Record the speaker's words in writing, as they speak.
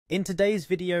In today's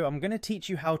video, I'm going to teach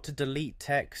you how to delete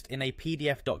text in a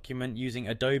PDF document using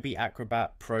Adobe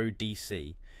Acrobat Pro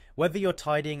DC. Whether you're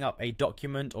tidying up a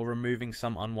document or removing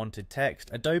some unwanted text,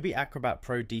 Adobe Acrobat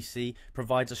Pro DC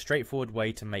provides a straightforward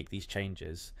way to make these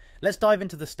changes. Let's dive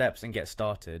into the steps and get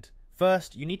started.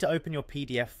 First, you need to open your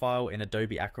PDF file in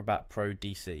Adobe Acrobat Pro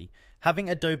DC. Having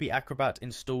Adobe Acrobat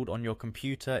installed on your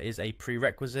computer is a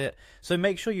prerequisite, so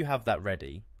make sure you have that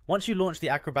ready. Once you launch the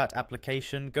Acrobat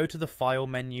application, go to the File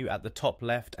menu at the top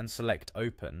left and select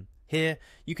Open. Here,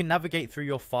 you can navigate through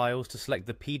your files to select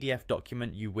the PDF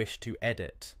document you wish to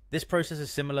edit. This process is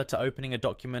similar to opening a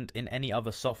document in any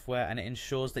other software, and it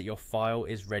ensures that your file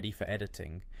is ready for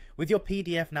editing. With your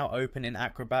PDF now open in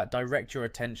Acrobat, direct your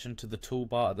attention to the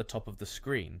toolbar at the top of the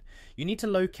screen. You need to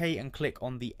locate and click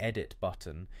on the Edit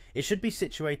button. It should be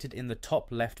situated in the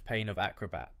top left pane of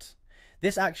Acrobat.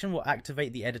 This action will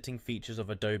activate the editing features of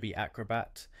Adobe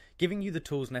Acrobat, giving you the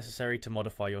tools necessary to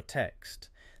modify your text.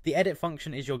 The edit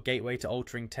function is your gateway to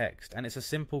altering text, and it's a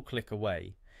simple click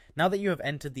away. Now that you have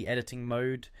entered the editing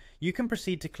mode, you can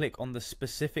proceed to click on the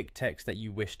specific text that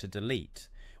you wish to delete.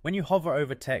 When you hover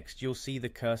over text, you'll see the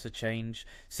cursor change,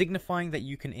 signifying that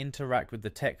you can interact with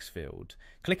the text field.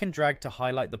 Click and drag to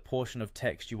highlight the portion of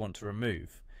text you want to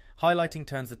remove. Highlighting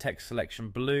turns the text selection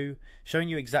blue, showing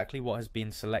you exactly what has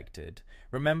been selected.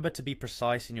 Remember to be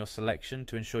precise in your selection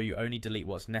to ensure you only delete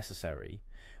what's necessary.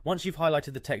 Once you've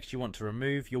highlighted the text you want to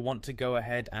remove, you'll want to go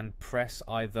ahead and press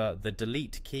either the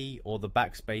delete key or the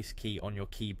backspace key on your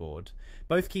keyboard.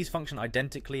 Both keys function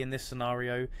identically in this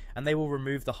scenario, and they will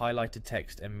remove the highlighted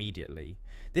text immediately.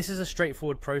 This is a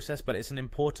straightforward process, but it's an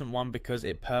important one because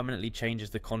it permanently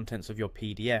changes the contents of your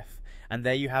PDF. And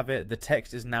there you have it, the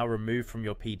text is now removed from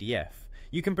your PDF.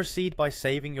 You can proceed by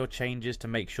saving your changes to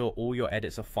make sure all your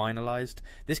edits are finalized.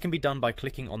 This can be done by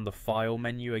clicking on the File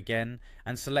menu again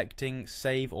and selecting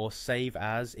Save or Save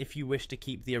As if you wish to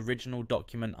keep the original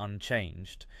document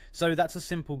unchanged. So that's a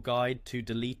simple guide to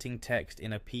deleting text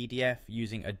in a PDF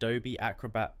using Adobe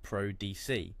Acrobat Pro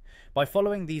DC. By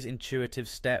following these intuitive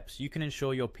steps, you can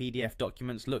ensure your PDF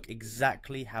documents look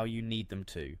exactly how you need them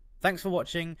to. Thanks for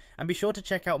watching, and be sure to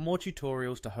check out more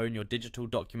tutorials to hone your digital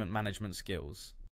document management skills.